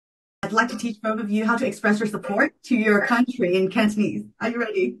I'd like to teach both of you how to express your support to your country in Cantonese. Are you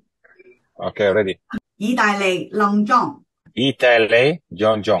ready? Okay, ready. 意大利冧莊。意大利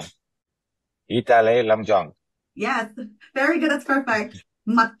冧莊。意大利冧莊。Yes, very good. That's perfect.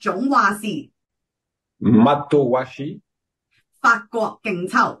 物種話事。物種話事。法國勁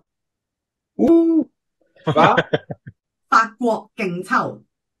抽。法國勁抽。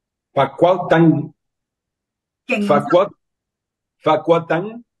法國燈。法國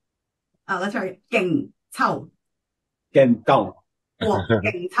燈。Let's try it. 勁抽。勁燈。國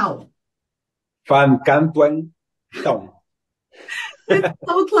勁抽。范間端燈。It's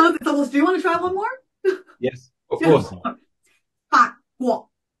so close. It's almost. Do you want to try one more? Yes, of course. 法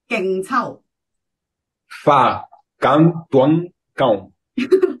國勁抽。法間端燈。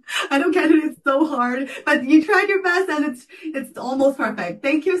I don't get it. It's so hard, but you tried your best, and it's almost perfect.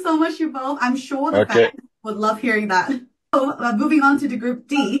 Thank you so much, you both. I'm sure the fans would love hearing that. So, moving on to the group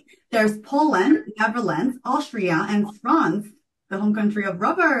D, there's Poland, Netherlands, Austria, and France, the home country of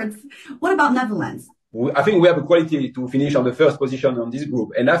Roberts. What about Netherlands? I think we have a quality to finish on the first position on this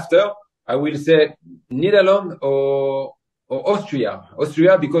group, and after I will say Netherlands or Austria.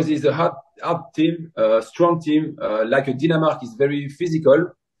 Austria because it's a hard team, strong team. Like Denmark is very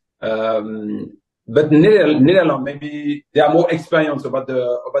physical. But Netherlands, maybe they are more experienced about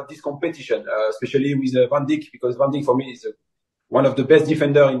this competition, especially with Van Dijk, because Van Dijk for me is one of the best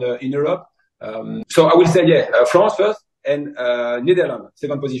defender in Europe. So I will say France first and Netherlands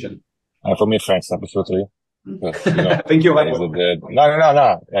second position. For me, France, absolutely. Because, Thank you.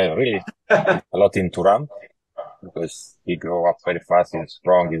 No, really. A lot in Turan because he grew up very fast, he's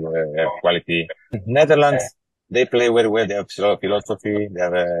strong, he's quality. Netherlands, they play very well. They have philosophy. They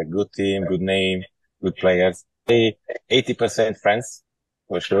have a good team, good name, good players. They 80% France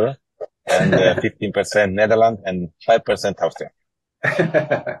for sure, and 15% Netherlands and 5% Austria.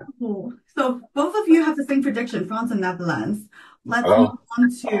 Cool. So both of you have the same prediction, France and Netherlands. Let's move on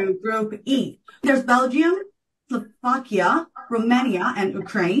to Group E. There's Belgium, Slovakia, Romania, and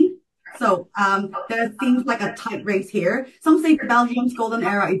Ukraine. So there seems like a tight race here. Some say Belgium's golden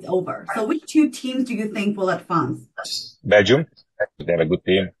era is over. So which two teams do you think will advance? Belgium. They have a good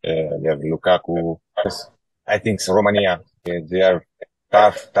team. They have Lukaku. I think Romania. They are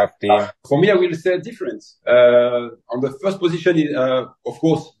tough team. For me, I will say difference. On the first position is, of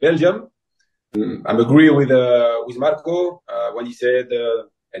course, Belgium. I agree with Marco when he said,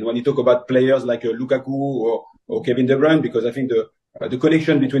 and when he talk about players like Lukaku or Kevin De Bruyne, because I think the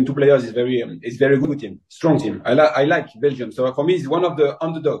connection between two players is very good team, strong team. I like Belgium. So for me, it's one of the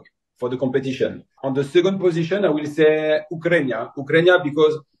underdog for the competition. On the second position, I will say Ukraine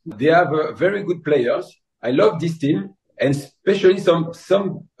because they have very good players. I love this team, and especially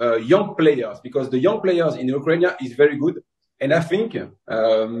some young players, because the young players in Ukraine is very good. And I think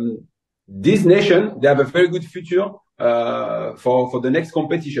this nation, they have a very good future for the next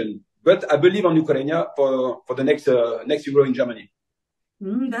competition. But I believe on Ukraine for the next Euro in Germany.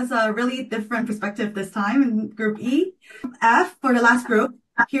 That's a really different perspective this time in Group E. F, for the last group,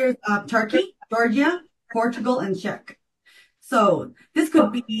 here's Turkey, Georgia, Portugal, and Czech. So this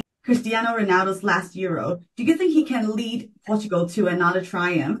could be Cristiano Ronaldo's last Euro. Do you think he can lead Portugal to another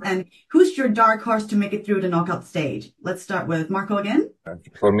triumph? And who's your dark horse to make it through the knockout stage? Let's start with Marco again.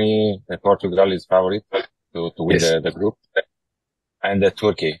 For me, Portugal is favorite to win the group. And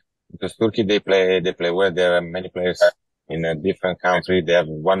Turkey. Because Turkey, they play well. There are many players in a different country. They have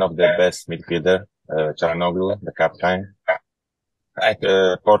one of the best midfielder, Çalhanoğlu, the captain.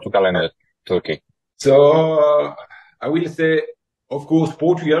 Portugal and Turkey. So I will say, of course,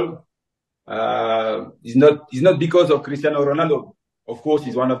 Portugal is not because of Cristiano Ronaldo. Of course,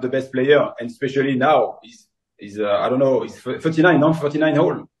 he's one of the best players, and especially now he's I don't know, he's 39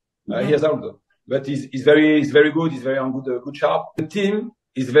 old, years old. But he's very good. He's very on good sharp. The team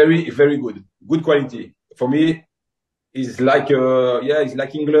is very good quality. For me, it's like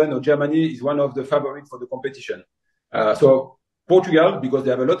England or Germany is one of the favorites for the competition. So Portugal, because they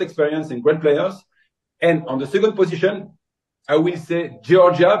have a lot of experience and great players. And on the second position, I will say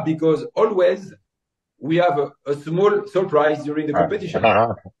Georgia, because always we have a small surprise during the competition.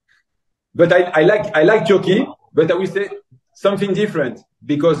 But I like Turkey, but I will say something different,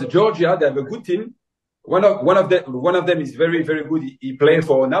 because Georgia, they have a good team. One of them is very good. He played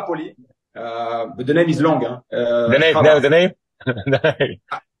for Napoli, but the name is long. The name?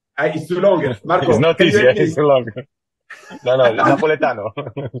 It's too long. Marco, it's not easy. It's too long. No, Napoletano.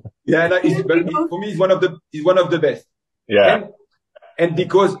 Yeah, for me, he's one of the best. Yeah. And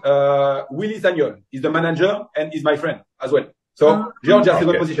because Willy Sagnol is the manager and is my friend as well. So Georgia,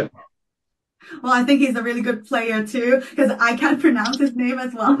 second position. Well, I think he's a really good player too, because I can't pronounce his name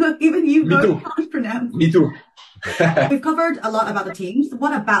as well. Even you can't pronounce. Me too. We've covered a lot about the teams.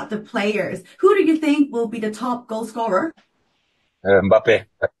 What about the players? Who do you think will be the top goal scorer? Mbappe.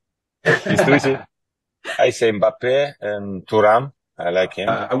 It's too easy. I say Mbappe and Thuram. I like him.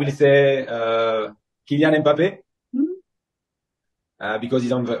 I will say Kylian Mbappe. Because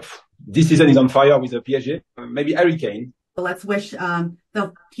this season he's on fire with the PSG. Maybe Harry Kane. So let's wish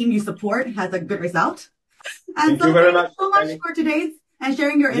the team you support has a good result. And Thank you very much. Thank you so much for today's and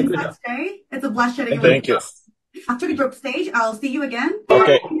sharing your insights today. It's a blast chatting with you. Thank you. After the group stage, I'll see you again.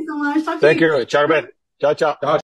 Okay. Thank you so much. Thank you. Ciao, Ben. Ciao, ciao.